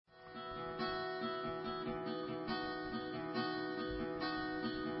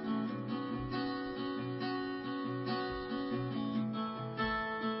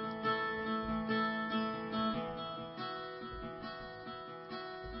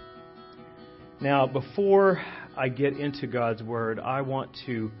Now, before I get into God's Word, I want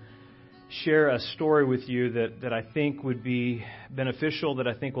to share a story with you that I think would be beneficial, that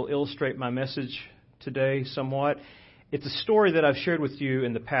I think will illustrate my message today somewhat. It's a story that I've shared with you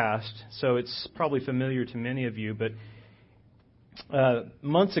in the past, so it's probably familiar to many of you, but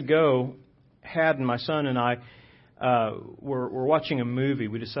months ago, Haddon, my son, and I were watching a movie.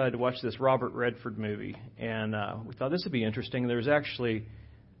 We decided to watch this Robert Redford movie, and we thought this would be interesting. There's actually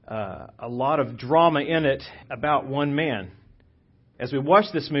a lot of drama in it about one man. As we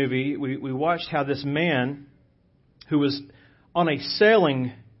watched this movie, we watched how this man, who was on a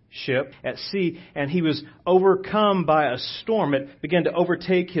sailing ship at sea, and he was overcome by a storm. It began to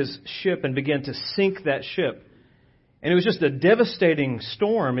overtake his ship and began to sink that ship. And it was just a devastating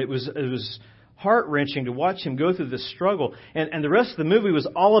storm. It was heart-wrenching to watch him go through this struggle. And the rest of the movie was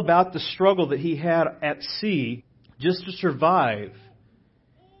all about the struggle that he had at sea just to survive.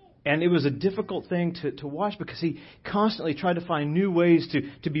 And it was a difficult thing to watch because he constantly tried to find new ways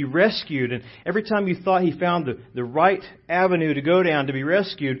to be rescued. And every time you thought he found the right avenue to go down to be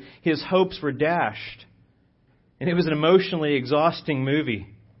rescued, his hopes were dashed. And it was an emotionally exhausting movie.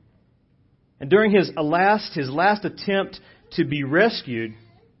 And during his last attempt to be rescued,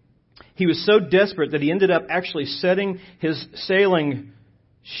 he was so desperate that he ended up actually setting his sailing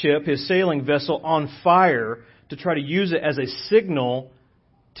ship, his sailing vessel, on fire to try to use it as a signal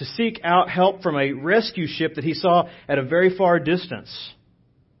to seek out help from a rescue ship that he saw at a very far distance.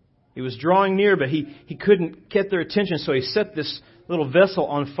 He was drawing near, but he couldn't get their attention, so he set this little vessel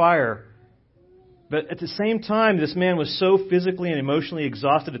on fire. But at the same time, this man was so physically and emotionally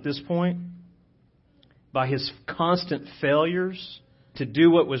exhausted at this point by his constant failures to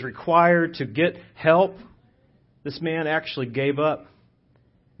do what was required to get help. This man actually gave up.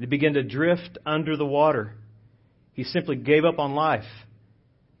 He began to drift under the water. He simply gave up on life,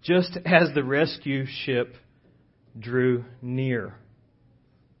 just as the rescue ship drew near.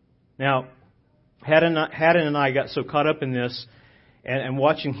 Now, Haddon and I got so caught up in this and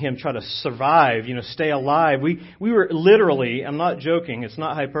watching him try to survive, stay alive. We were literally, I'm not joking, it's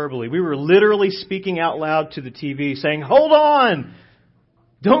not hyperbole, we were literally speaking out loud to the TV saying, "Hold on!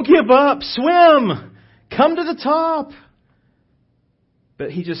 Don't give up! Swim! Come to the top!"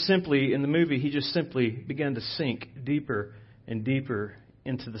 But in the movie, he just simply began to sink deeper and deeper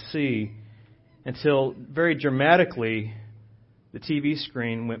into the sea until very dramatically the TV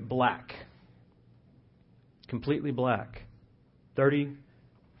screen went black. Completely black. 30,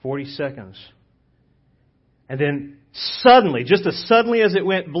 40 seconds. And then suddenly, just as suddenly as it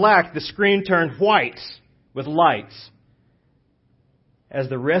went black, the screen turned white with lights as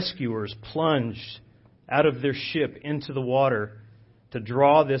the rescuers plunged out of their ship into the water to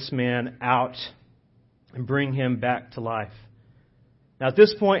draw this man out and bring him back to life. Now, at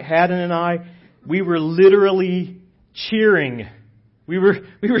this point, Haddon and I, we were literally cheering. We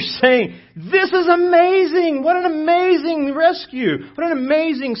were saying, "This is amazing! What an amazing rescue! What an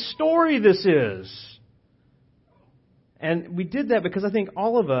amazing story this is!" And we did that because I think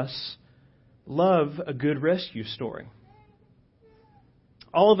all of us love a good rescue story.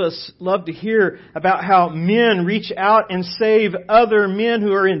 All of us love to hear about how men reach out and save other men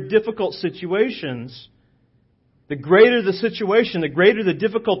who are in difficult situations. The greater the situation, the greater the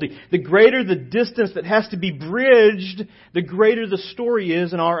difficulty, the greater the distance that has to be bridged, the greater the story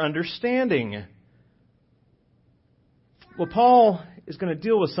is in our understanding. Well, Paul is going to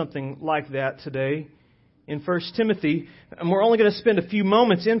deal with something like that today in 1 Timothy. And we're only going to spend a few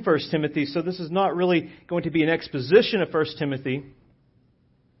moments in 1 Timothy, so this is not really going to be an exposition of 1 Timothy.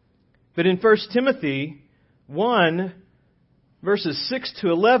 But in 1 Timothy 1, verses 6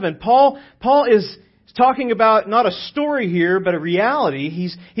 to 11, Paul is talking about not a story here, but a reality.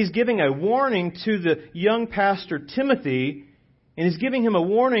 He's giving a warning to the young pastor Timothy, and he's giving him a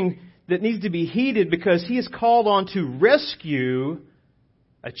warning that needs to be heeded because he is called on to rescue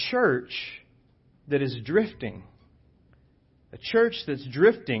a church that is drifting. A church that's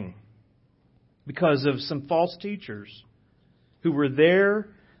drifting because of some false teachers who were there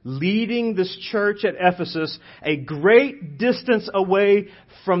leading this church at Ephesus a great distance away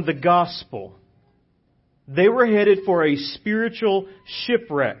from the gospel. They were headed for a spiritual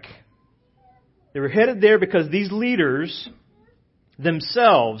shipwreck. They were headed there because these leaders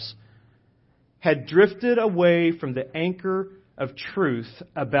themselves had drifted away from the anchor of truth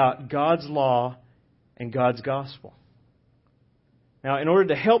about God's law and God's gospel. Now, in order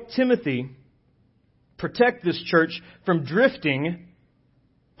to help Timothy protect this church from drifting,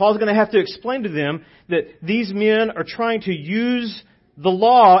 Paul's going to have to explain to them that these men are trying to use the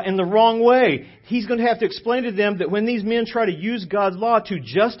law in the wrong way. He's going to have to explain to them that when these men try to use God's law to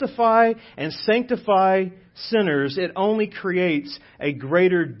justify and sanctify sinners, it only creates a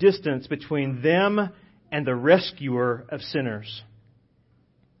greater distance between them and the rescuer of sinners.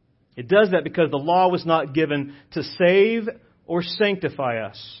 It does that because the law was not given to save or sanctify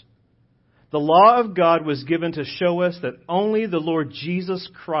us. The law of God was given to show us that only the Lord Jesus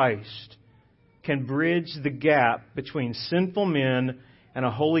Christ can bridge the gap between sinful men and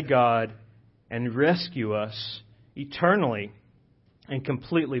a holy God and rescue us eternally and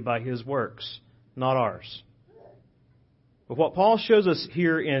completely by His works, not ours. But what Paul shows us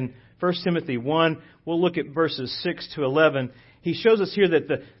here in 1 Timothy 1, we'll look at verses 6 to 11. He shows us here that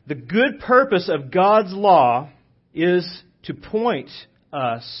the good purpose of God's law is to point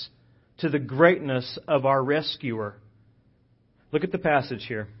us to the greatness of our rescuer. Look at the passage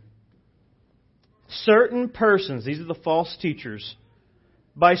here. Certain persons, these are the false teachers,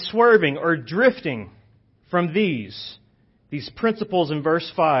 by swerving or drifting from these principles in verse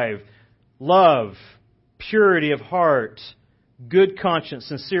 5, love, purity of heart, good conscience,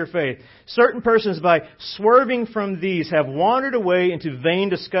 sincere faith. Certain persons by swerving from these have wandered away into vain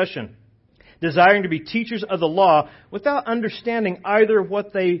discussion, desiring to be teachers of the law without understanding either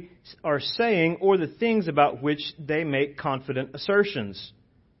what they are saying or the things about which they make confident assertions.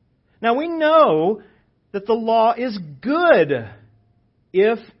 Now we know that the law is good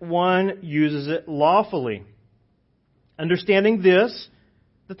if one uses it lawfully. Understanding this,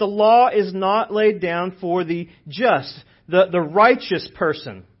 that the law is not laid down for the just, the righteous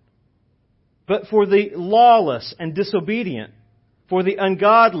person, but for the lawless and disobedient, for the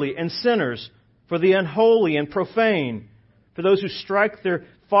ungodly and sinners, for the unholy and profane, for those who strike their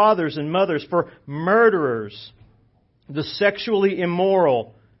fathers and mothers, for murderers, the sexually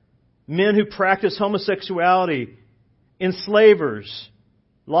immoral, men who practice homosexuality, enslavers,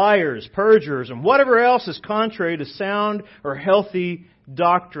 liars, perjurers, and whatever else is contrary to sound or healthy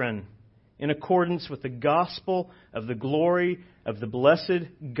doctrine in accordance with the gospel of the glory of the blessed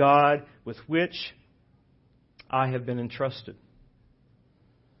God with which I have been entrusted.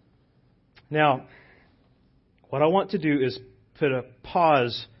 Now, what I want to do is put a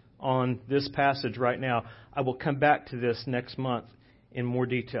pause on this passage right now. I will come back to this next month in more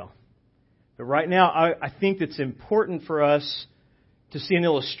detail. But right now, I think it's important for us to see an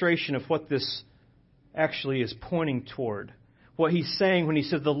illustration of what this actually is pointing toward. What he's saying when he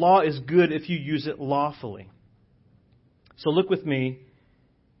says the law is good if you use it lawfully. So look with me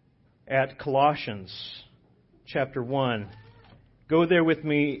at Colossians chapter 1. Go there with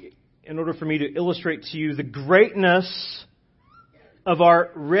me in order for me to illustrate to you the greatness of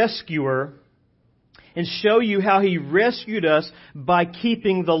our rescuer and show you how He rescued us by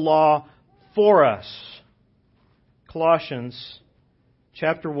keeping the law for us. Colossians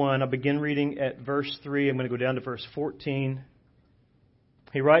chapter 1, I'll begin reading at verse 3. I'm going to go down to verse 14.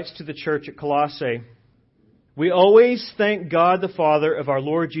 He writes to the church at Colossae, "We always thank God the Father of our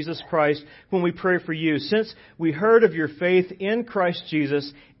Lord Jesus Christ when we pray for you, since we heard of your faith in Christ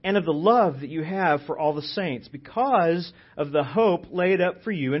Jesus and of the love that you have for all the saints, because of the hope laid up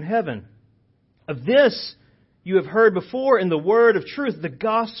for you in heaven. Of this you have heard before in the word of truth, the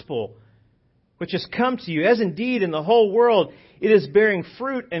gospel, which has come to you, as indeed in the whole world it is bearing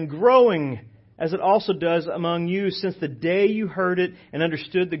fruit and growing, as it also does among you since the day you heard it and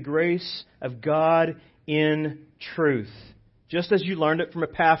understood the grace of God in truth. Just as you learned it from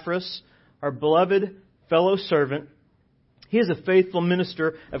Epaphras, our beloved fellow servant. He is a faithful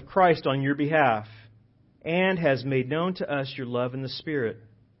minister of Christ on your behalf and has made known to us your love in the Spirit.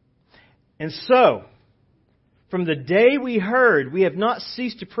 And so, from the day we heard, we have not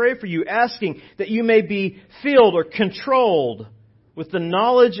ceased to pray for you, asking that you may be filled or controlled with the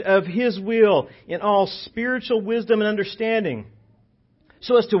knowledge of His will in all spiritual wisdom and understanding,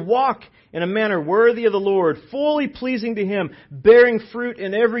 so as to walk in a manner worthy of the Lord, fully pleasing to Him, bearing fruit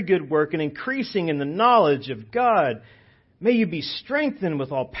in every good work and increasing in the knowledge of God. May you be strengthened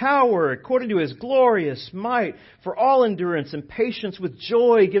with all power according to His glorious might, for all endurance and patience with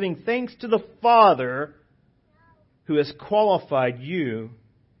joy, giving thanks to the Father who has qualified you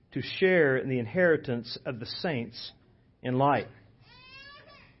to share in the inheritance of the saints in light."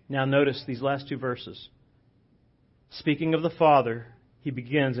 Now notice these last two verses. Speaking of the Father, he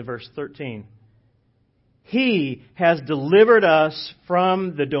begins in verse 13. He has delivered us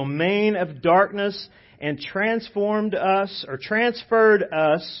from the domain of darkness and transferred us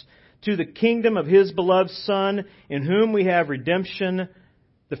to the kingdom of His beloved Son, in whom we have redemption,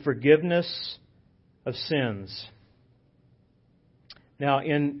 the forgiveness of sins. Now,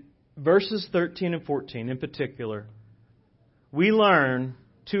 in verses 13 and 14 in particular, we learn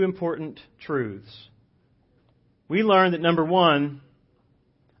two important truths. We learn that, number one,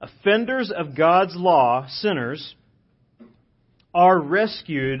 offenders of God's law, sinners, are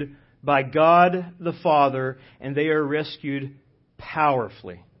rescued by God the Father, and they are rescued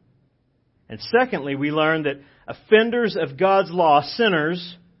powerfully. And secondly, we learn that offenders of God's law,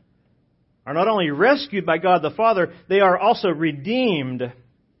 sinners, are not only rescued by God the Father, they are also redeemed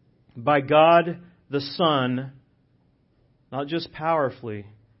by God the Son, not just powerfully,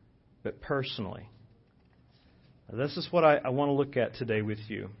 but personally. Now, this is what I want to look at today with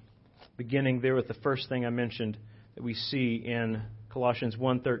you, beginning there with the first thing I mentioned that we see in Colossians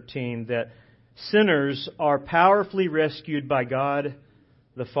 1:13, that sinners are powerfully rescued by God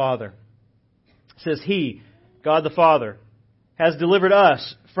the Father. It says, He, God the Father, has delivered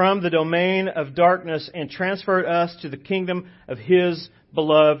us from the domain of darkness and transferred us to the kingdom of His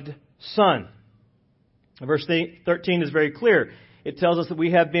beloved Son. Verse 13 is very clear. It tells us that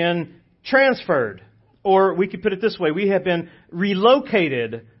we have been transferred. Or we could put it this way, we have been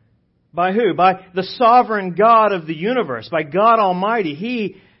relocated. By who? By the sovereign God of the universe, by God Almighty.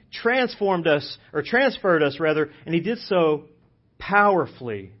 He transferred us, and He did so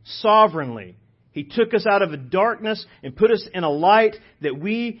powerfully, sovereignly. He took us out of a darkness and put us in a light that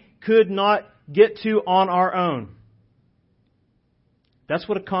we could not get to on our own. That's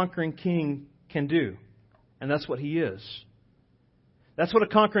what a conquering king can do. And that's what He is. That's what a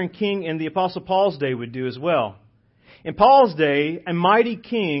conquering king in the Apostle Paul's day would do as well. In Paul's day, a mighty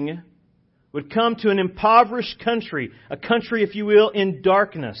king would come to an impoverished country, a country, if you will, in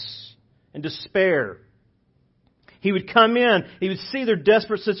darkness and despair. He would come in, he would see their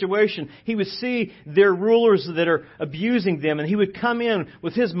desperate situation, he would see their rulers that are abusing them, and he would come in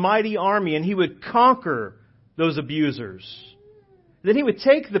with his mighty army and he would conquer those abusers. Then he would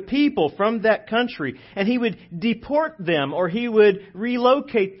take the people from that country and he would deport them, or he would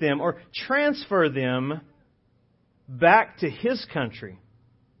relocate them or transfer them back to his country.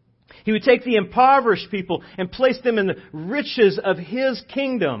 He would take the impoverished people and place them in the riches of his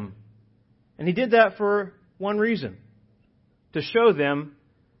kingdom. And he did that for one reason: to show them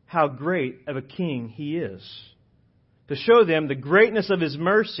how great of a king he is. To show them the greatness of his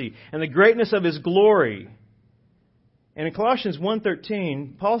mercy and the greatness of his glory. And in Colossians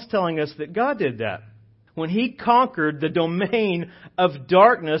 1:13, Paul's telling us that God did that. When He conquered the domain of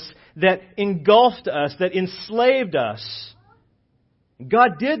darkness that engulfed us, that enslaved us.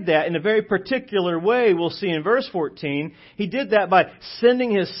 God did that in a very particular way. We'll see in verse 14. He did that by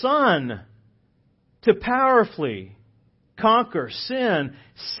sending His Son to powerfully conquer sin,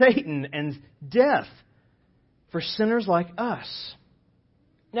 Satan, and death for sinners like us.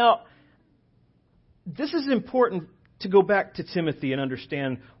 Now, this is important to go back to Timothy and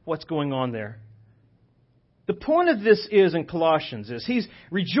understand what's going on there. The point of this is in Colossians is he's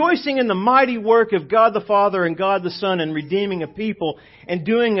rejoicing in the mighty work of God the Father and God the Son in redeeming a people and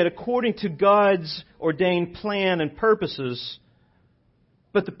doing it according to God's ordained plan and purposes.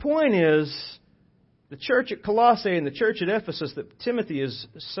 But the point is, the church at Colossae and the church at Ephesus that Timothy is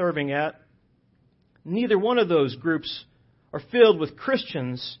serving at, neither one of those groups are filled with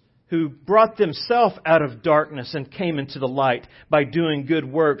Christians who brought themselves out of darkness and came into the light by doing good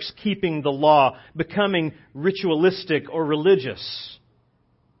works, keeping the law, becoming ritualistic or religious.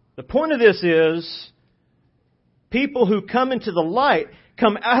 The point of this is, people who come into the light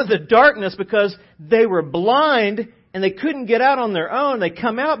come out of the darkness because they were blind and they couldn't get out on their own. They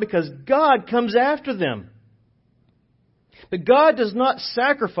come out because God comes after them. But God does not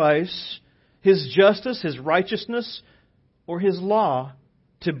sacrifice His justice, His righteousness, or His law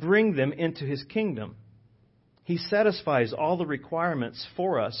to bring them into His kingdom. He satisfies all the requirements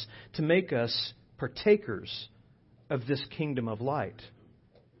for us to make us partakers of this kingdom of light.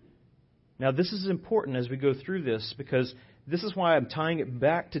 Now, this is important as we go through this, because this is why I'm tying it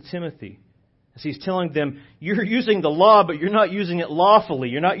back to Timothy. As he's telling them, you're using the law, but you're not using it lawfully.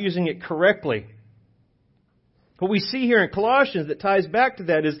 You're not using it correctly. What we see here in Colossians that ties back to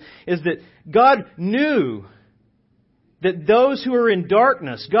that is that God knew that those who are in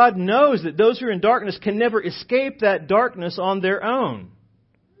darkness, God knows that those who are in darkness can never escape that darkness on their own.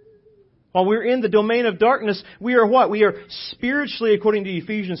 While we're in the domain of darkness, we are what? We are spiritually, according to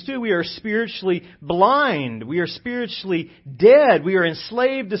Ephesians 2, we are spiritually blind. We are spiritually dead. We are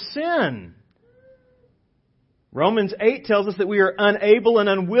enslaved to sin. Romans 8 tells us that we are unable and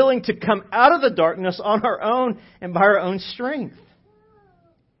unwilling to come out of the darkness on our own and by our own strength.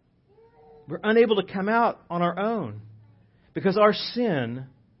 We're unable to come out on our own because our sin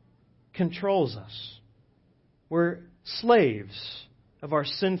controls us. We're slaves of our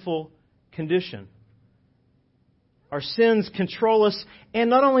sinful condition. Our sins control us. And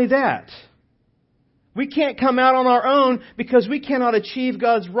not only that, we can't come out on our own because we cannot achieve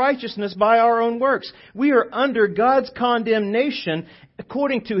God's righteousness by our own works. We are under God's condemnation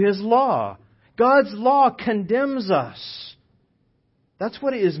according to His law. God's law condemns us. That's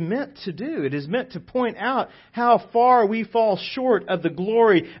what it is meant to do. It is meant to point out how far we fall short of the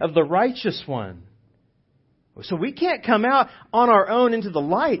glory of the righteous one. So we can't come out on our own into the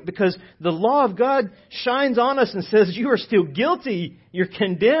light because the law of God shines on us and says, you are still guilty. You're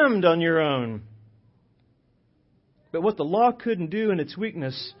condemned on your own. But what the law couldn't do in its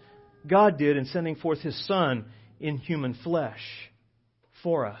weakness, God did in sending forth His Son in human flesh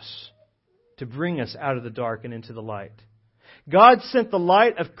for us to bring us out of the dark and into the light. God sent the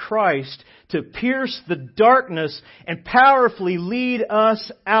light of Christ to pierce the darkness and powerfully lead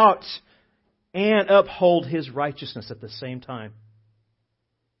us out and uphold His righteousness at the same time.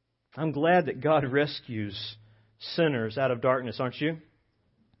 I'm glad that God rescues sinners out of darkness, aren't you?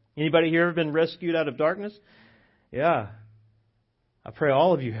 Anybody here ever been rescued out of darkness? Yeah. I pray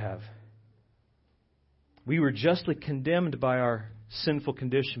all of you have. We were justly condemned by our sinful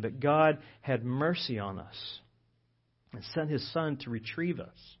condition, but God had mercy on us and sent His Son to retrieve us.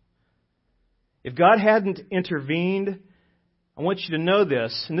 If God hadn't intervened, I want you to know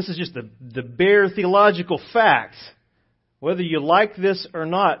this, and this is just the bare theological fact. Whether you like this or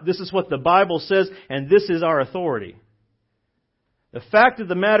not, this is what the Bible says, and this is our authority. The fact of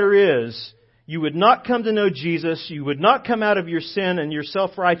the matter is, you would not come to know Jesus, you would not come out of your sin and your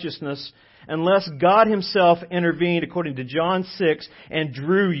self-righteousness unless God Himself intervened, according to John 6, and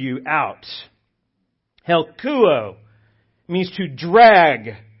drew you out. Helkuo means to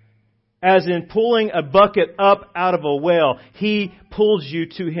drag, as in pulling a bucket up out of a well. He pulls you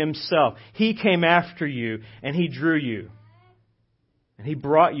to Himself. He came after you, and He drew you. And He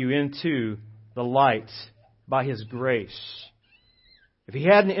brought you into the light by His grace. If He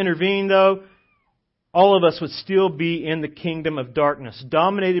hadn't intervened, though, all of us would still be in the kingdom of darkness,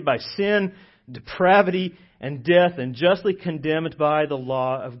 dominated by sin, depravity, and death, and justly condemned by the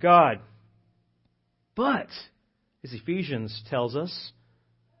law of God. But, as Ephesians tells us,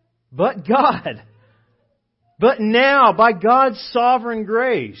 but God, but now, by God's sovereign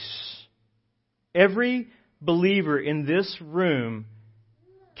grace, every believer in this room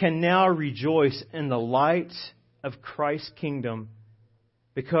can now rejoice in the light of Christ's kingdom,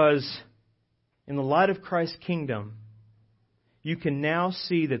 because in the light of Christ's kingdom, you can now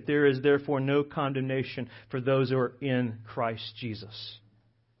see that there is therefore no condemnation for those who are in Christ Jesus.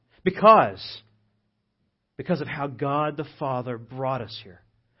 Because of how God the Father brought us here.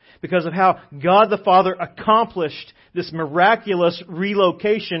 Because of how God the Father accomplished this miraculous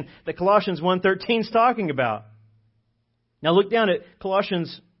relocation that Colossians 1:13 is talking about. Now look down at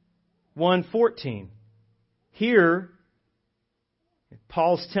Colossians 1:14. Here,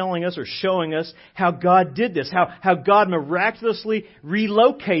 Paul's telling us or showing us how God did this, how God miraculously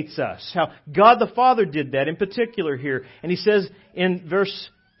relocates us, how God the Father did that in particular here. And he says in verse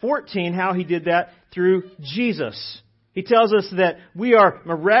 14 how He did that through Jesus. He tells us that we are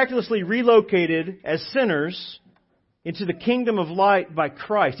miraculously relocated as sinners into the kingdom of light by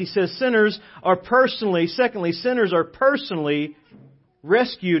Christ. He says sinners are personally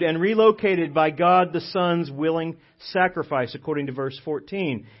rescued and relocated by God the Son's willing sacrifice, according to verse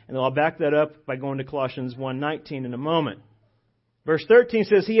 14. And I'll back that up by going to Colossians 1:19 in a moment. Verse 13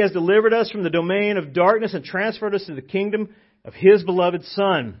 says, He has delivered us from the domain of darkness and transferred us to the kingdom of His beloved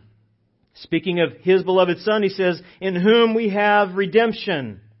Son. Speaking of His beloved Son, He says, in whom we have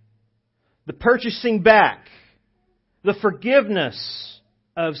redemption, the purchasing back, the forgiveness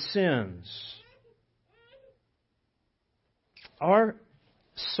of sins. Our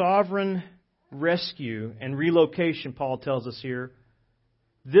sovereign rescue and relocation, Paul tells us here,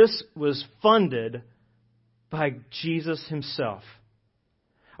 this was funded by Jesus Himself.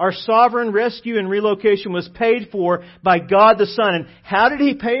 Our sovereign rescue and relocation was paid for by God the Son. And how did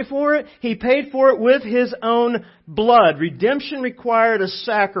He pay for it? He paid for it with His own blood. Redemption required a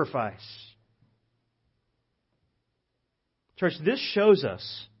sacrifice. Church, this shows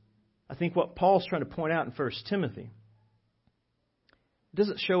us, I think, what Paul's trying to point out in 1 Timothy. It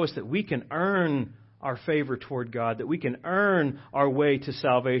doesn't show us that we can earn our favor toward God, that we can earn our way to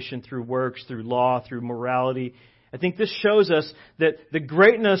salvation through works, through law, through morality. I think this shows us that the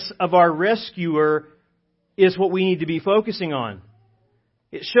greatness of our rescuer is what we need to be focusing on.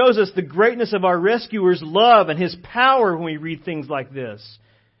 It shows us the greatness of our rescuer's love and His power when we read things like this.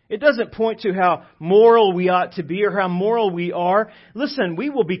 It doesn't point to how moral we ought to be or how moral we are. Listen, we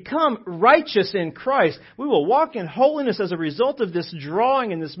will become righteous in Christ. We will walk in holiness as a result of this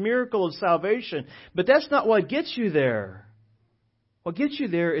drawing and this miracle of salvation. But that's not what gets you there. What gets you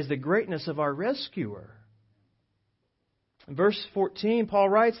there is the greatness of our rescuer. In verse 14, Paul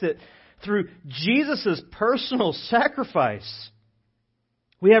writes that through Jesus' personal sacrifice,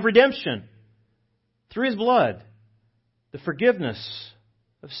 we have redemption through His blood, the forgiveness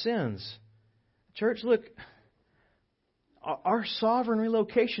of sins. Church, look, our sovereign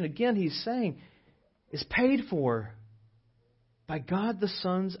relocation, again, he's saying, is paid for by God the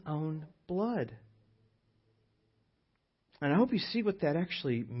Son's own blood. And I hope you see what that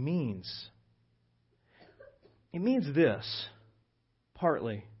actually means. It means this,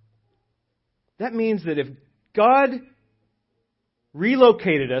 partly. That means that if God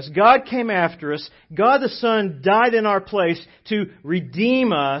relocated us, God came after us, God the Son died in our place to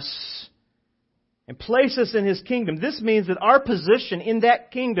redeem us and place us in His kingdom, this means that our position in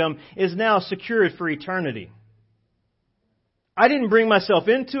that kingdom is now secured for eternity. I didn't bring myself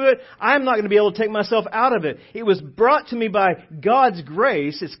into it. I'm not going to be able to take myself out of it. It was brought to me by God's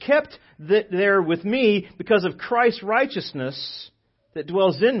grace. It's kept there with me because of Christ's righteousness that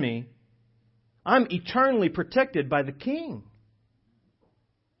dwells in me. I'm eternally protected by the King.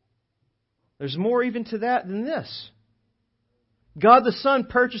 There's more even to that than this. God the Son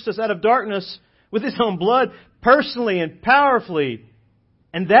purchased us out of darkness with His own blood, personally and powerfully.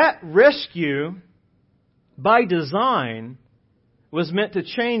 And that rescue, by design, was meant to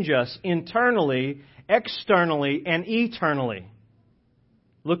change us internally, externally, and eternally.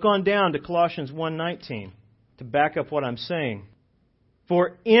 Look on down to Colossians 1:19 to back up what I'm saying.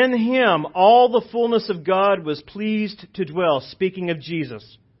 For in Him all the fullness of God was pleased to dwell, speaking of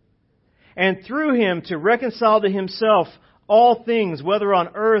Jesus. And through Him to reconcile to Himself all things, whether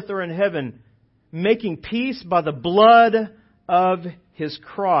on earth or in heaven, making peace by the blood of His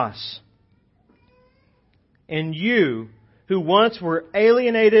cross. And you, who once were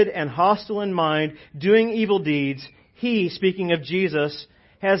alienated and hostile in mind, doing evil deeds, He, speaking of Jesus,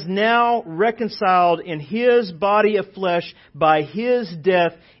 has now reconciled in His body of flesh by His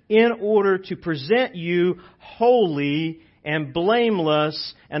death in order to present you holy and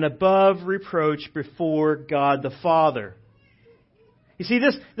blameless and above reproach before God the Father. You see,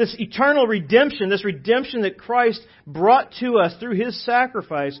 this eternal redemption, this redemption that Christ brought to us through His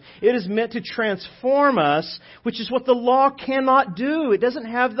sacrifice, it is meant to transform us, which is what the law cannot do. It doesn't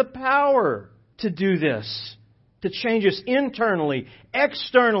have the power to do this, to change us internally,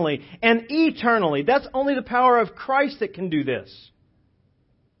 externally, and eternally. That's only the power of Christ that can do this.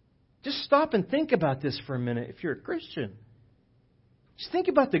 Just stop and think about this for a minute if you're a Christian. Just think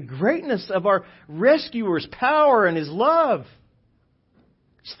about the greatness of our rescuer's power and His love.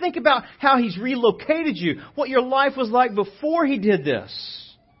 Just think about how He's relocated you, what your life was like before He did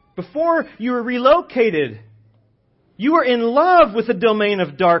this. Before you were relocated, you were in love with the domain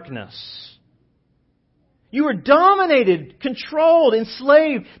of darkness. You were dominated, controlled,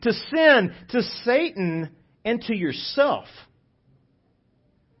 enslaved to sin, to Satan, and to yourself.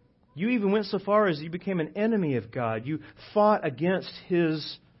 You even went so far as you became an enemy of God. You fought against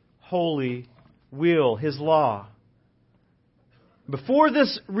His holy will, His law. Before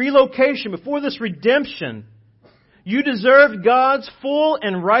this relocation, before this redemption, you deserved God's full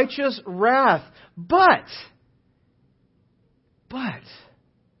and righteous wrath. But,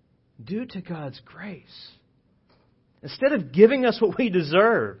 due to God's grace, instead of giving us what we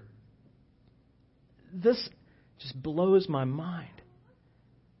deserve, this just blows my mind.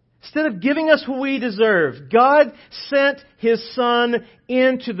 Instead of giving us what we deserve, God sent His Son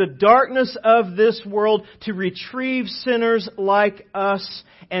into the darkness of this world to retrieve sinners like us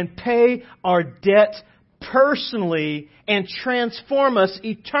and pay our debt personally and transform us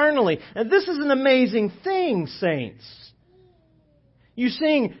eternally. And this is an amazing thing, saints. You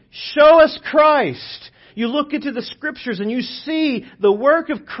sing, "Show us Christ." You look into the Scriptures and you see the work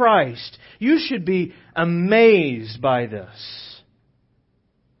of Christ. You should be amazed by this.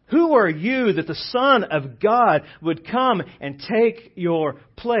 Who are you that the Son of God would come and take your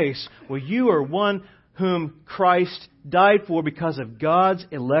place? Well, you are one whom Christ died for because of God's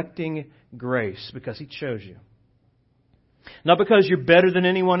electing grace, because He chose you. Not because you're better than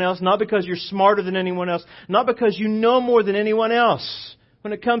anyone else, not because you're smarter than anyone else, not because you know more than anyone else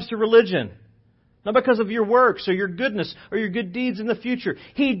when it comes to religion. Not because of your works or your goodness or your good deeds in the future.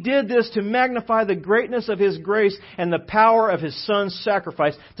 He did this to magnify the greatness of His grace and the power of His Son's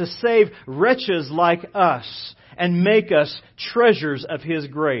sacrifice to save wretches like us and make us treasures of His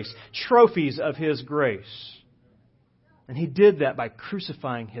grace, trophies of His grace. And He did that by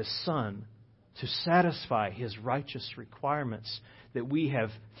crucifying His Son to satisfy His righteous requirements that we have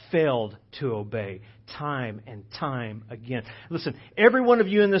failed to obey time and time again. Listen, every one of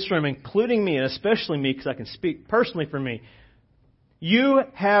you in this room, including me, and especially me, because I can speak personally for me, you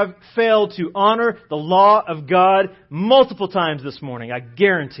have failed to honor the law of God multiple times this morning. I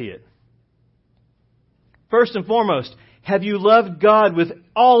guarantee it. First and foremost, have you loved God with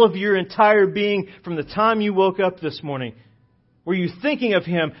all of your entire being from the time you woke up this morning? Were you thinking of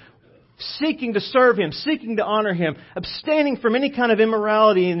Him, seeking to serve Him, seeking to honor Him, abstaining from any kind of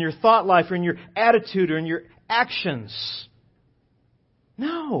immorality in your thought life or in your attitude or in your actions?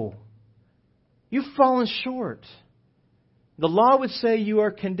 No. You've fallen short. The law would say you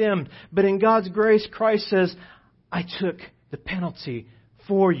are condemned, but in God's grace, Christ says, I took the penalty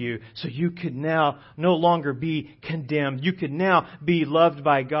for you so you could now no longer be condemned. You could now be loved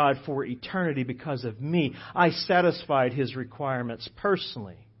by God for eternity because of me. I satisfied His requirements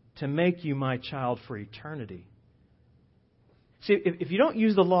personally to make you my child for eternity. See, if you don't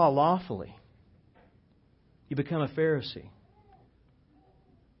use the law lawfully, you become a Pharisee.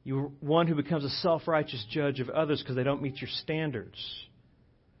 You're one who becomes a self-righteous judge of others because they don't meet your standards.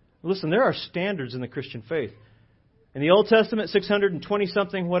 Listen, there are standards in the Christian faith. In the Old Testament,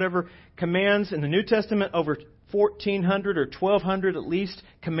 620-something, whatever, commands. In the New Testament, over 1,400 or 1,200 at least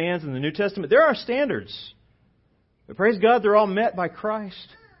commands in the New Testament. There are standards. But praise God, they're all met by Christ.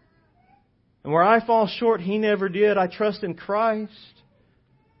 And where I fall short, He never did. I trust in Christ.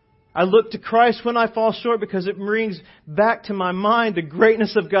 I look to Christ when I fall short because it brings back to my mind the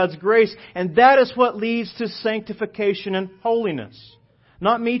greatness of God's grace. And that is what leads to sanctification and holiness.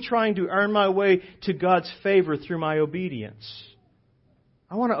 Not me trying to earn my way to God's favor through my obedience.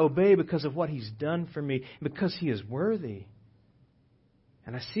 I want to obey because of what He's done for me, because He is worthy.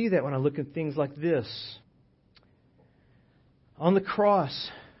 And I see that when I look at things like this. On the cross,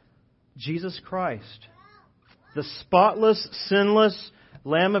 Jesus Christ, the spotless, sinless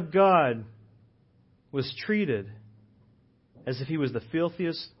Lamb of God, was treated as if He was the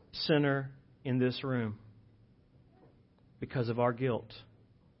filthiest sinner in this room because of our guilt,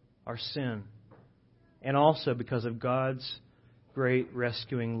 our sin, and also because of God's great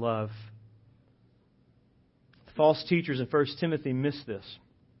rescuing love. The false teachers in 1 Timothy missed this.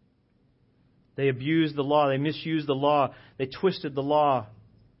 They abused the law. They misused the law. They twisted the law.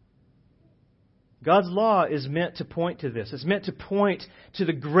 God's law is meant to point to this. It's meant to point to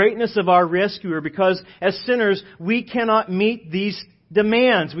the greatness of our rescuer because as sinners, we cannot meet these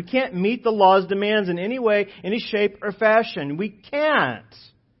demands. We can't meet the law's demands in any way, any shape or fashion. We can't.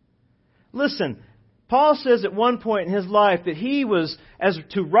 Listen, Paul says at one point in his life that he was, as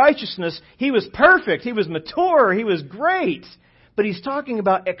to righteousness, he was perfect, he was mature, he was great. But he's talking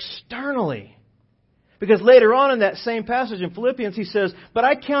about externally. Because later on in that same passage in Philippians, he says, but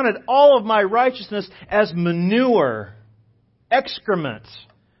I counted all of my righteousness as manure, excrement,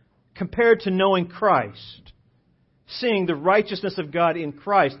 compared to knowing Christ. Seeing the righteousness of God in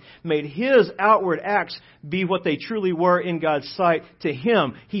Christ made His outward acts be what they truly were in God's sight to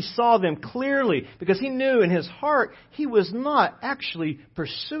Him. He saw them clearly because He knew in His heart He was not actually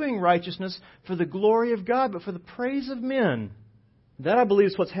pursuing righteousness for the glory of God, but for the praise of men. That, I believe,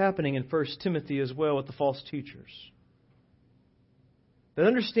 is what's happening in 1 Timothy as well with the false teachers. But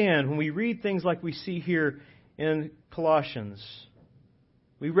understand, when we read things like we see here in Colossians,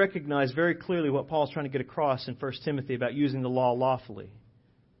 we recognize very clearly what Paul's trying to get across in 1 Timothy about using the law lawfully.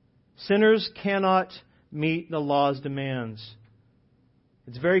 Sinners cannot meet the law's demands.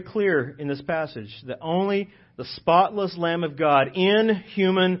 It's very clear in this passage that only the spotless Lamb of God in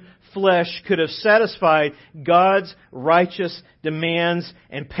human flesh could have satisfied God's righteous demands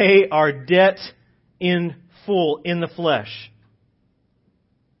and pay our debt in full in the flesh.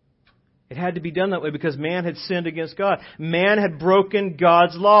 It had to be done that way because man had sinned against God. Man had broken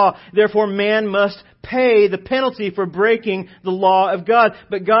God's law. Therefore, man must pay the penalty for breaking the law of God.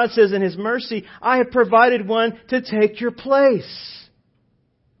 But God says in His mercy, I have provided one to take your place.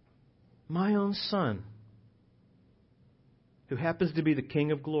 My own Son, who happens to be the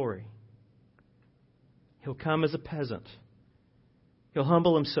King of glory. He'll come as a peasant. He'll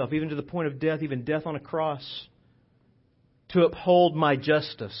humble Himself, even to the point of death, even death on a cross, to uphold my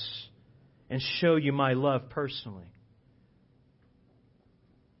justice and show you my love personally.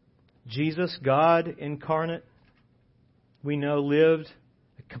 Jesus, God incarnate, we know lived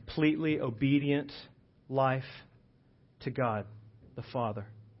a completely obedient life to God the Father.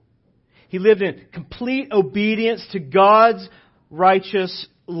 He lived in complete obedience to God's righteous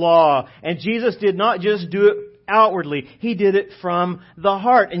law. And Jesus did not just do it outwardly. He did it from the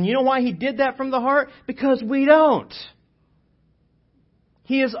heart. And you know why He did that from the heart? Because we don't.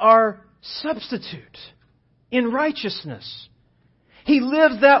 He is our substitute in righteousness. He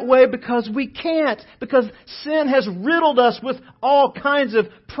lives that way because we can't, because sin has riddled us with all kinds of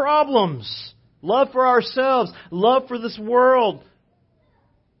problems. Love for ourselves, love for this world.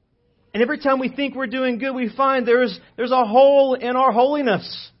 And every time we think we're doing good, we find there's a hole in our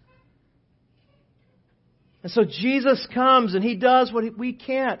holiness. And so Jesus comes and He does what we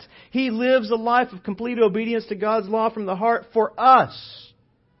can't. He lives a life of complete obedience to God's law from the heart for us.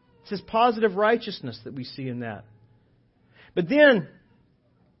 It's His positive righteousness that we see in that. But then,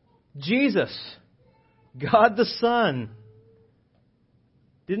 Jesus, God the Son,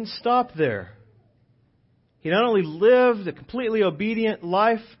 didn't stop there. He not only lived a completely obedient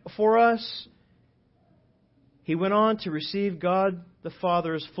life for us, He went on to receive God the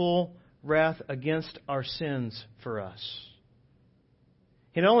Father's full wrath against our sins for us.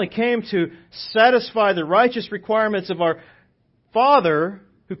 He not only came to satisfy the righteous requirements of our Father,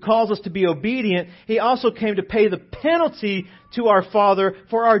 who calls us to be obedient, He also came to pay the penalty to our Father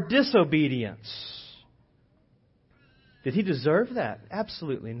for our disobedience. Did He deserve that?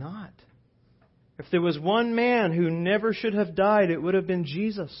 Absolutely not. If there was one man who never should have died, it would have been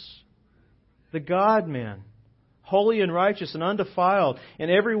Jesus, the God-man, holy and righteous and undefiled in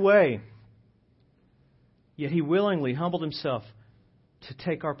every way. Yet He willingly humbled Himself to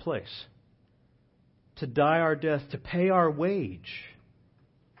take our place, to die our death, to pay our wage,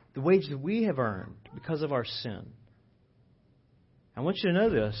 the wage that we have earned because of our sin. I want you to know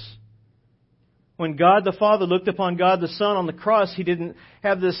this. When God the Father looked upon God the Son on the cross, He didn't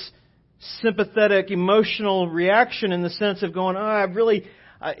have this sympathetic, emotional reaction in the sense of going, I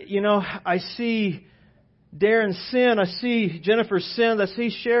see Darren's sin, I see Jennifer's sins, I see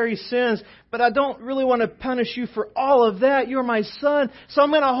Sherry's sins, but I don't really want to punish you for all of that. You're my son, so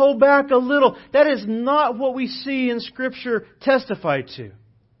I'm going to hold back a little. That is not what we see in Scripture testified to.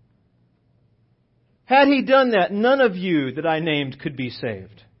 Had He done that, none of you that I named could be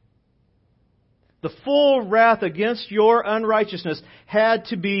saved. The full wrath against your unrighteousness had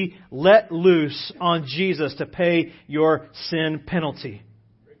to be let loose on Jesus to pay your sin penalty.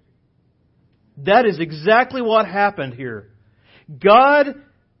 That is exactly what happened here. God,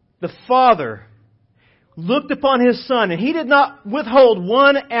 the Father, looked upon His Son, and He did not withhold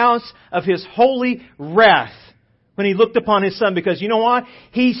 1 ounce of His holy wrath when He looked upon His Son, because you know what?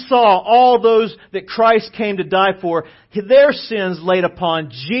 He saw all those that Christ came to die for, their sins laid upon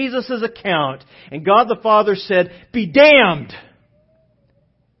Jesus' account. And God the Father said, "Be damned!"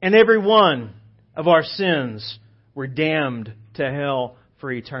 And every one of our sins were damned to hell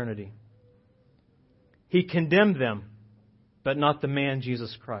for eternity. He condemned them, but not the man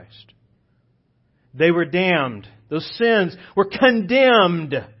Jesus Christ. They were damned. Those sins were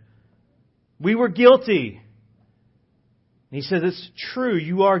condemned. We were guilty. And He says, it's true,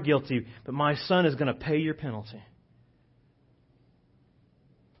 you are guilty, but my Son is going to pay your penalty.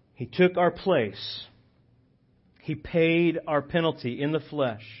 He took our place. He paid our penalty in the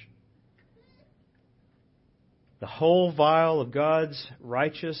flesh. The whole vial of God's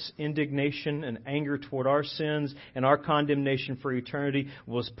righteous indignation and anger toward our sins and our condemnation for eternity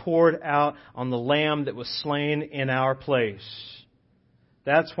was poured out on the Lamb that was slain in our place.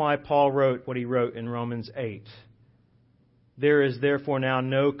 That's why Paul wrote what he wrote in Romans 8. There is therefore now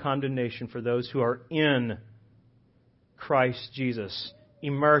no condemnation for those who are in Christ Jesus,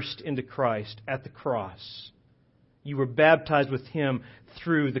 immersed into Christ at the cross. You were baptized with Him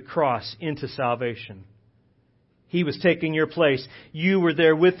through the cross into salvation. He was taking your place. You were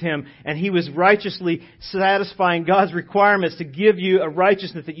there with Him, and He was righteously satisfying God's requirements to give you a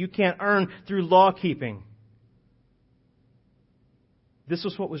righteousness that you can't earn through law keeping. This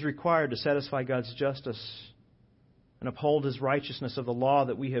was what was required to satisfy God's justice and uphold His righteousness of the law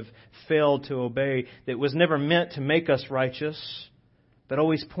that we have failed to obey, that was never meant to make us righteous, but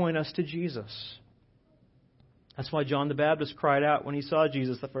always point us to Jesus. That's why John the Baptist cried out when he saw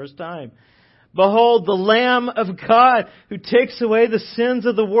Jesus the first time, "Behold, the Lamb of God who takes away the sins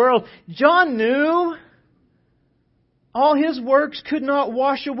of the world." John knew all his works could not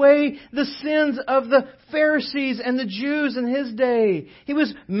wash away the sins of the Pharisees and the Jews in his day. He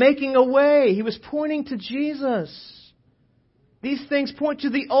was making a way. He was pointing to Jesus. These things point to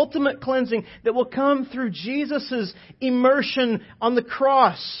the ultimate cleansing that will come through Jesus' immersion on the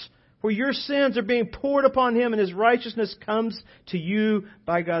cross, where your sins are being poured upon Him and His righteousness comes to you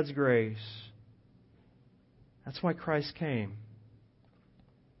by God's grace. That's why Christ came.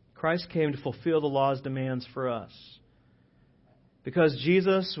 Christ came to fulfill the law's demands for us. Because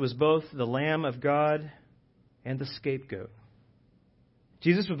Jesus was both the Lamb of God and the scapegoat.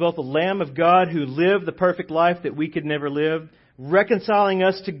 Jesus was both the Lamb of God who lived the perfect life that we could never live, reconciling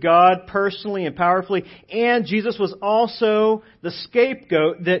us to God personally and powerfully. And Jesus was also the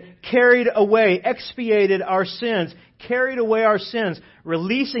scapegoat that carried away, expiated our sins, carried away our sins,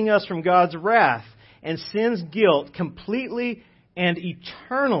 releasing us from God's wrath and sin's guilt completely and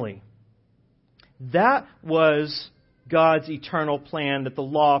eternally. That was God's eternal plan that the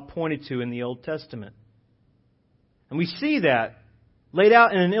law pointed to in the Old Testament. And we see that laid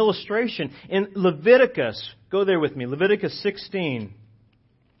out in an illustration in Leviticus. Go there with me, Leviticus 16.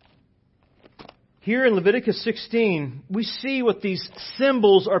 Here in Leviticus 16, we see what these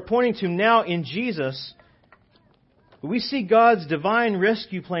symbols are pointing to now in Jesus. We see God's divine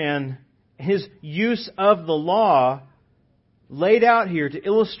rescue plan, His use of the law, laid out here to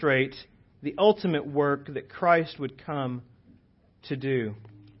illustrate the ultimate work that Christ would come to do.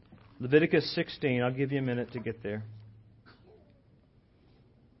 Leviticus 16, I'll give you a minute to get there.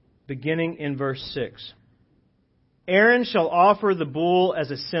 Beginning in verse 6. Aaron shall offer the bull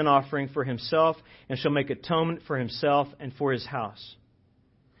as a sin offering for himself, and shall make atonement for himself and for his house.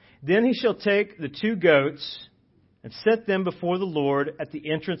 Then he shall take the 2 goats and set them before the Lord at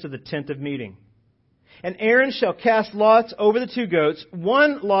the entrance of the tent of meeting. And Aaron shall cast lots over the 2 goats,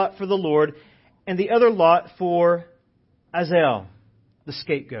 one lot for the Lord, and the other lot for Azazel, the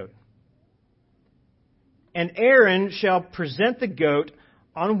scapegoat. And Aaron shall present the goat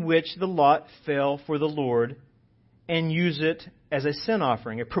on which the lot fell for the Lord, and use it as a sin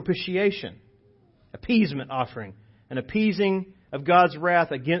offering, a propitiation, appeasement offering, an appeasing of God's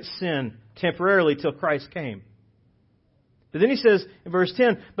wrath against sin temporarily till Christ came. But then he says in verse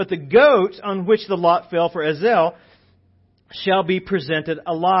 10, but the goat on which the lot fell for Azazel shall be presented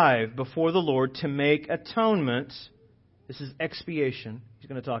alive before the Lord to make atonement. This is expiation he's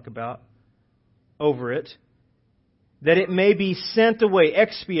going to talk about over it. That it may be sent away,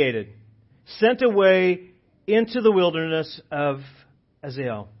 expiated, sent away into the wilderness of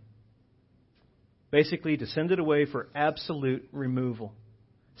Azazel. Basically, to send it away for absolute removal,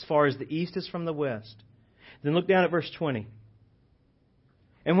 as far as the east is from the west. Then look down at verse 20.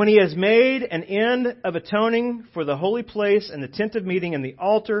 And when he has made an end of atoning for the holy place and the tent of meeting and the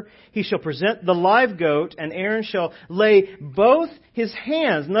altar, he shall present the live goat, and Aaron shall lay both his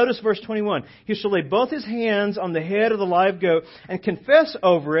hands. Notice verse 21. He shall lay both his hands on the head of the live goat and confess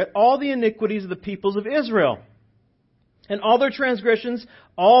over it all the iniquities of the peoples of Israel, and all their transgressions,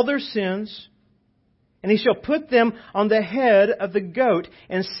 all their sins. And he shall put them on the head of the goat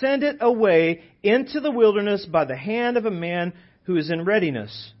and send it away into the wilderness by the hand of a man who is in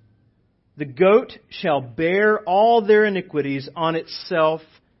readiness. The goat shall bear all their iniquities on itself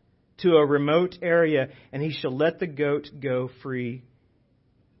to a remote area, and he shall let the goat go free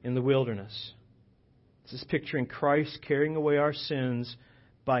in the wilderness. This is picturing Christ carrying away our sins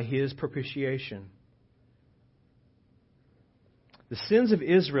by His propitiation. The sins of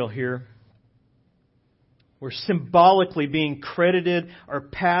Israel here were symbolically being credited or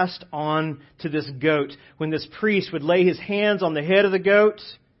passed on to this goat. When this priest would lay his hands on the head of the goat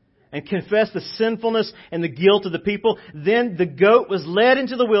and confess the sinfulness and the guilt of the people, then the goat was led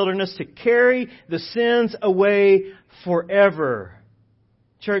into the wilderness to carry the sins away forever.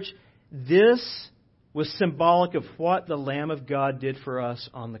 Church, this was symbolic of what the Lamb of God did for us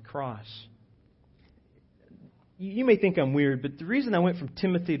on the cross. You may think I'm weird, but the reason I went from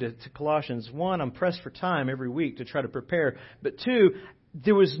Timothy to Colossians, 1, I'm pressed for time every week to try to prepare. But 2,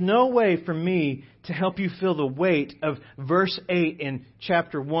 there was no way for me to help you feel the weight of verse 8 in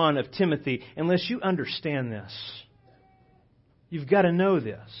chapter 1 of Timothy unless you understand this. You've got to know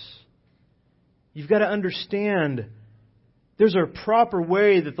this. You've got to understand there's a proper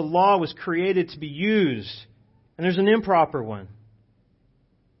way that the law was created to be used, and there's an improper one.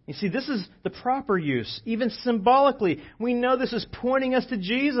 You see, this is the proper use. Even symbolically, we know this is pointing us to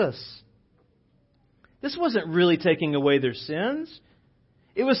Jesus. This wasn't really taking away their sins.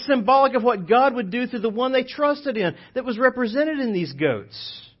 It was symbolic of what God would do through the one they trusted in that was represented in these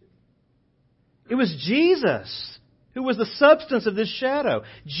goats. It was Jesus who was the substance of this shadow.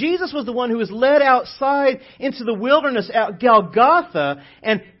 Jesus was the one who was led outside into the wilderness at Golgotha,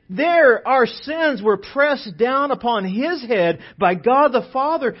 and there our sins were pressed down upon His head by God the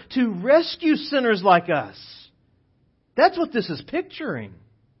Father to rescue sinners like us. That's what this is picturing.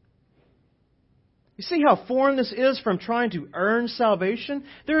 You see how foreign this is from trying to earn salvation?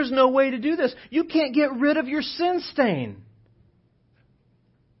 There is no way to do this. You can't get rid of your sin stain.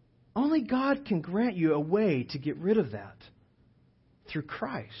 Only God can grant you a way to get rid of that through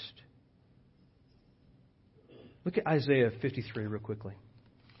Christ. Look at Isaiah 53 real quickly.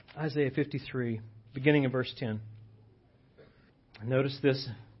 Isaiah 53, beginning in verse 10. Notice this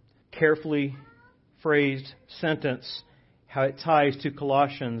carefully phrased sentence. how it ties to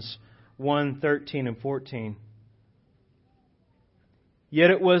Colossians 1:13 and 14.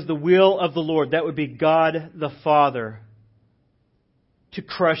 Yet it was the will of the Lord, that would be God the Father, to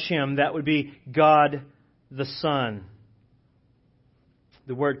crush him. That would be God the Son.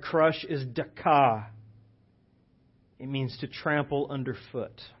 The word crush is dakah. It means to trample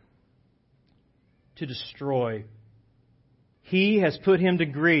underfoot, to destroy. He has put him to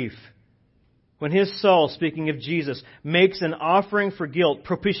grief when his soul, speaking of Jesus, makes an offering for guilt,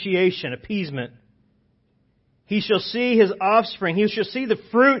 propitiation, appeasement. He shall see his offspring. He shall see the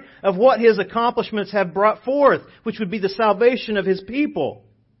fruit of what his accomplishments have brought forth, which would be the salvation of his people.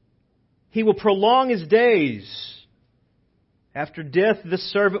 He will prolong his days. After death, this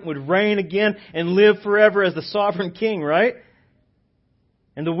servant would reign again and live forever as the sovereign king, right?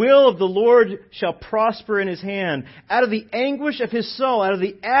 And the will of the Lord shall prosper in his hand. Out of the anguish of his soul, out of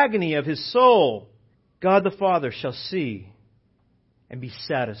the agony of his soul, God the Father shall see and be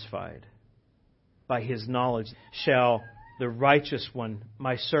satisfied. By his knowledge shall the righteous one,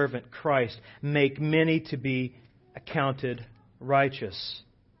 my servant Christ, make many to be accounted righteous.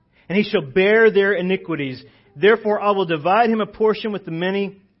 And he shall bear their iniquities. Therefore I will divide him a portion with the many,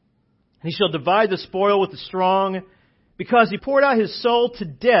 and he shall divide the spoil with the strong. Because he poured out his soul to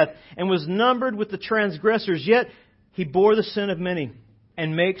death and was numbered with the transgressors, yet he bore the sin of many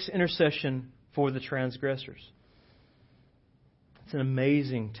and makes intercession for the transgressors. It's an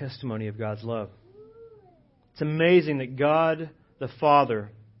amazing testimony of God's love. It's amazing that God the Father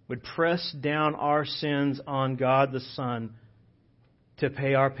would press down our sins on God the Son to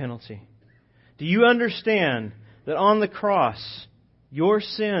pay our penalty. Do you understand that on the cross, your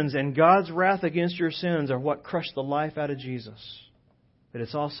sins and God's wrath against your sins are what crushed the life out of Jesus? But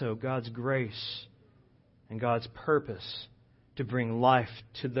it's also God's grace and God's purpose to bring life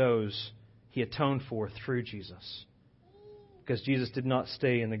to those He atoned for through Jesus. Because Jesus did not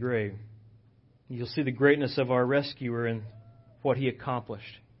stay in the grave. You'll see the greatness of our rescuer in what He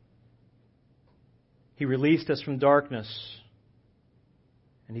accomplished. He released us from darkness.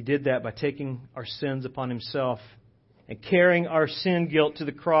 And He did that by taking our sins upon Himself and carrying our sin guilt to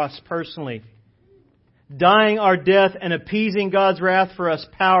the cross personally. Dying our death and appeasing God's wrath for us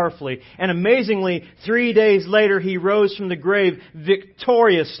powerfully. And amazingly, 3 days later, He rose from the grave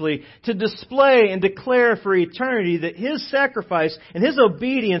victoriously to display and declare for eternity that His sacrifice and His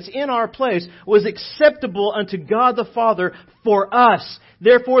obedience in our place was acceptable unto God the Father for us.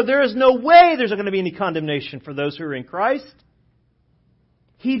 Therefore, there is no way there's going to be any condemnation for those who are in Christ.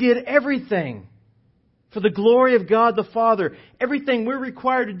 He did everything for the glory of God the Father. Everything we're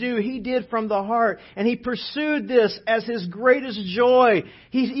required to do, He did from the heart. And He pursued this as His greatest joy.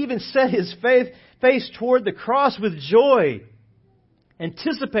 He even set His face toward the cross with joy,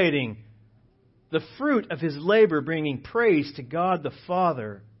 anticipating the fruit of His labor, bringing praise to God the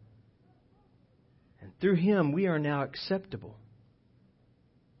Father. And through Him, we are now acceptable.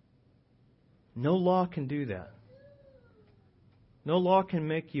 No law can do that. No law can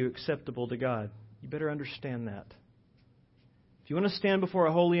make you acceptable to God. You better understand that. If you want to stand before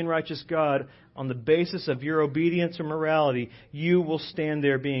a holy and righteous God on the basis of your obedience or morality, you will stand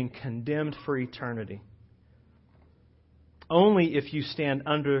there being condemned for eternity. Only if you stand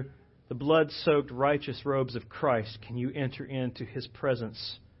under the blood-soaked righteous robes of Christ can you enter into His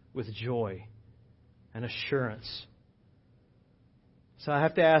presence with joy and assurance. So I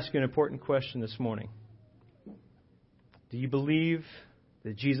have to ask you an important question this morning. Do you believe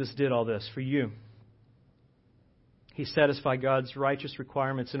that Jesus did all this for you? He satisfied God's righteous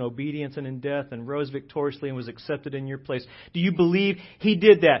requirements in obedience and in death and rose victoriously and was accepted in your place. Do you believe He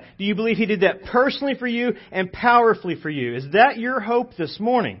did that? Do you believe He did that personally for you and powerfully for you? Is that your hope this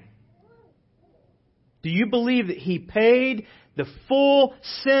morning? Do you believe that He paid the full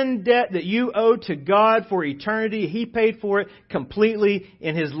sin debt that you owe to God for eternity? He paid for it completely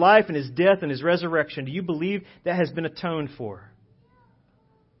in His life and His death and His resurrection. Do you believe that has been atoned for?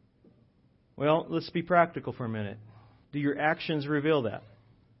 Well, let's be practical for a minute. Do your actions reveal that?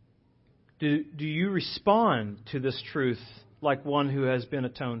 Do you respond to this truth like one who has been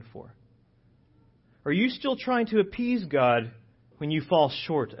atoned for? Are you still trying to appease God when you fall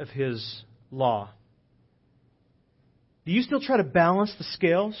short of His law? Do you still try to balance the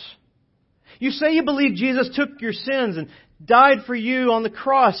scales? You say you believe Jesus took your sins and died for you on the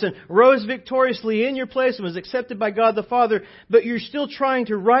cross and rose victoriously in your place and was accepted by God the Father, but you're still trying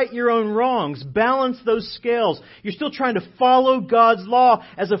to right your own wrongs, balance those scales. You're still trying to follow God's law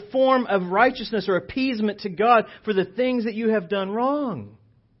as a form of righteousness or appeasement to God for the things that you have done wrong.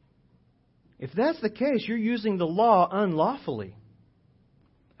 If that's the case, you're using the law unlawfully.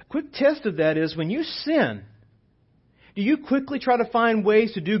 A quick test of that is when you sin, Do you quickly try to find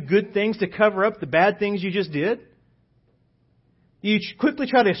ways to do good things to cover up the bad things you just did? Do you quickly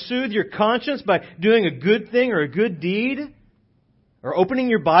try to soothe your conscience by doing a good thing or a good deed? Or opening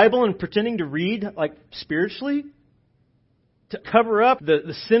your Bible and pretending to read, like, spiritually? To cover up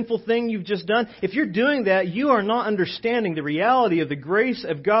the sinful thing you've just done? If you're doing that, you are not understanding the reality of the grace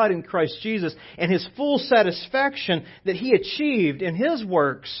of God in Christ Jesus and His full satisfaction that He achieved in His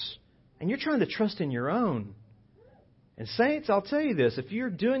works. And you're trying to trust in your own. And saints, I'll tell you this, if you're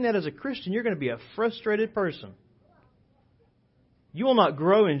doing that as a Christian, you're going to be a frustrated person. You will not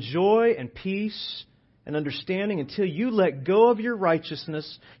grow in joy and peace and understanding until you let go of your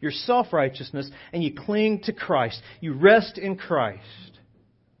righteousness, your self-righteousness, and you cling to Christ. You rest in Christ.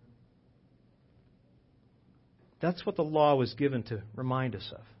 That's what the law was given to remind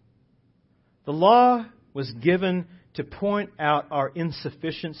us of. The law was given to point out our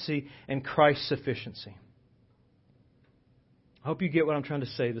insufficiency and Christ's sufficiency. I hope you get what I'm trying to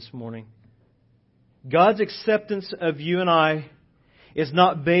say this morning. God's acceptance of you and I is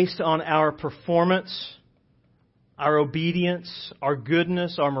not based on our performance, our obedience, our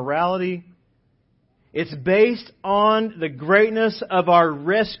goodness, our morality. It's based on the greatness of our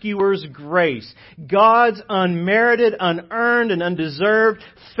rescuer's grace. God's unmerited, unearned, and undeserved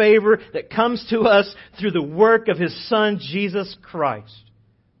favor that comes to us through the work of His Son, Jesus Christ.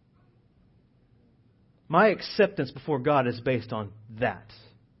 My acceptance before God is based on that.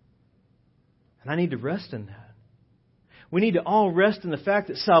 And I need to rest in that. We need to all rest in the fact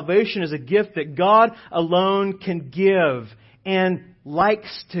that salvation is a gift that God alone can give and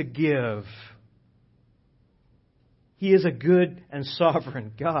likes to give. He is a good and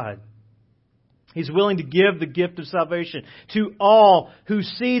sovereign God. He's willing to give the gift of salvation to all who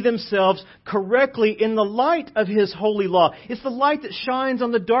see themselves correctly in the light of His holy law. It's the light that shines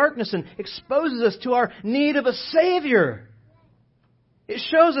on the darkness and exposes us to our need of a Savior. It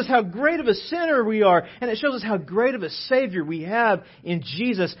shows us how great of a sinner we are, and it shows us how great of a Savior we have in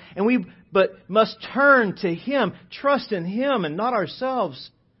Jesus. And we must turn to Him, trust in Him and not ourselves,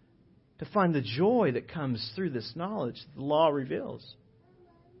 to find the joy that comes through this knowledge that the law reveals.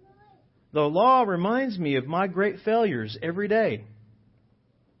 The law reminds me of my great failures every day,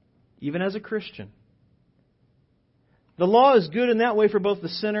 even as a Christian. The law is good in that way for both the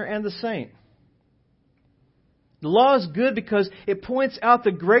sinner and the saint. The law is good because it points out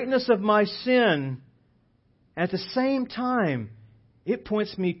the greatness of my sin. At the same time, it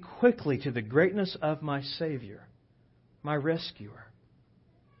points me quickly to the greatness of my Savior, my rescuer.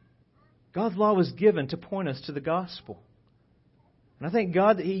 God's law was given to point us to the gospel. And I thank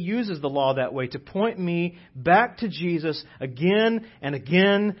God that He uses the law that way to point me back to Jesus again and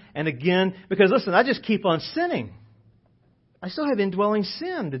again and again. Because listen, I just keep on sinning. I still have indwelling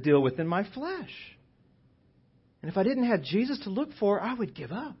sin to deal with in my flesh. And if I didn't have Jesus to look for, I would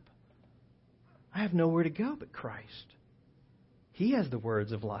give up. I have nowhere to go but Christ. He has the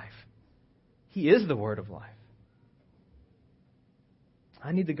words of life. He is the word of life.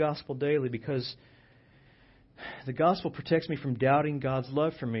 I need the gospel daily because the gospel protects me from doubting God's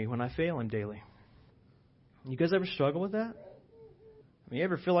love for me when I fail Him daily. You guys ever struggle with that? You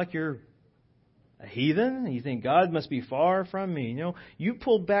ever feel like you're a heathen and you think God must be far from me? You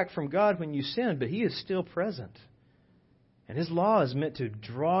pulled back from God when you sinned, but He is still present. And His law is meant to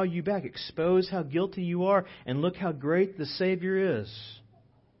draw you back, expose how guilty you are, and look how great the Savior is.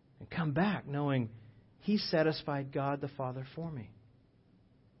 And come back knowing He satisfied God the Father for me.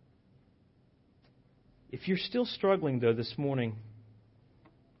 If you're still struggling, though, this morning,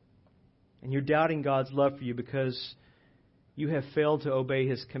 and you're doubting God's love for you because you have failed to obey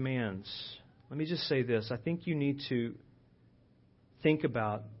His commands, let me just say this. I think you need to think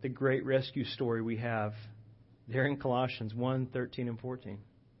about the great rescue story we have there in Colossians 1, 13 and 14.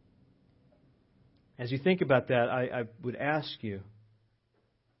 As you think about that, I would ask you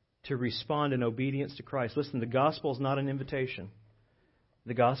to respond in obedience to Christ. Listen, the gospel is not an invitation.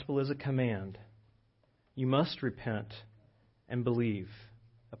 The gospel is a command. You must repent and believe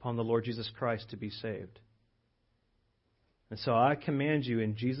upon the Lord Jesus Christ to be saved. And so I command you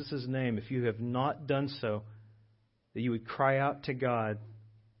in Jesus' name, if you have not done so, that you would cry out to God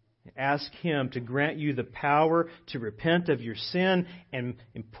and ask Him to grant you the power to repent of your sin and,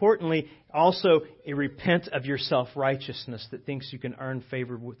 importantly, also repent of your self-righteousness that thinks you can earn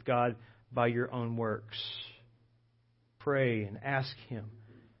favor with God by your own works. Pray and ask Him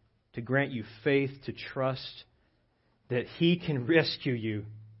to grant you faith to trust that He can rescue you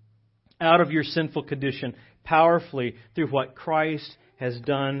out of your sinful condition powerfully through what Christ has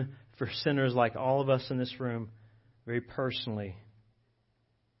done for sinners like all of us in this room, very personally.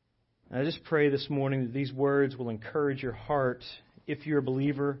 And I just pray this morning that these words will encourage your heart, if you're a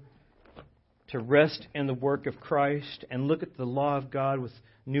believer, to rest in the work of Christ and look at the law of God with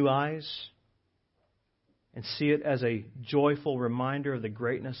new eyes and see it as a joyful reminder of the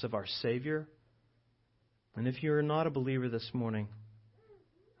greatness of our Savior. And if you're not a believer this morning,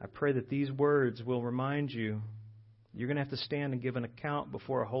 I pray that these words will remind you you're going to have to stand and give an account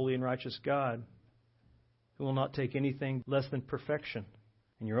before a holy and righteous God who will not take anything less than perfection.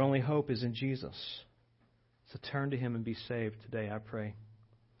 And your only hope is in Jesus. So turn to Him and be saved today, I pray.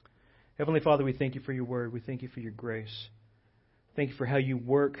 Heavenly Father, we thank You for Your Word. We thank You for Your grace. Thank You for how You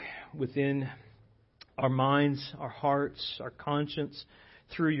work within our minds, our hearts, our conscience,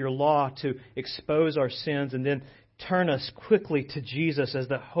 through Your law to expose our sins and then turn us quickly to Jesus as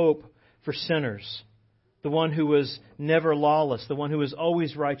the hope for sinners. The one who was never lawless, the one who was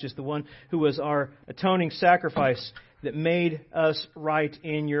always righteous, the one who was our atoning sacrifice that made us right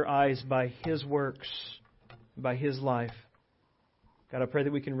in Your eyes by His works, by His life. God, I pray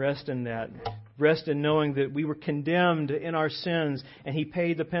that we can rest in that. Rest in knowing that we were condemned in our sins and He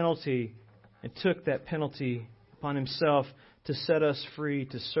paid the penalty and took that penalty upon Himself to set us free,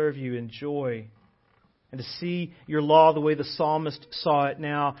 to serve You in joy and to see Your law the way the psalmist saw it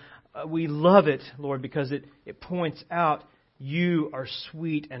now. We love it, Lord, because it points out You are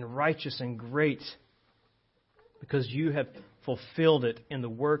sweet and righteous and great because You have fulfilled it in the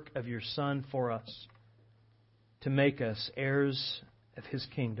work of Your Son for us to make us heirs of His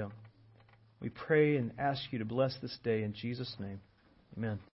kingdom. We pray and ask You to bless this day in Jesus' name. Amen.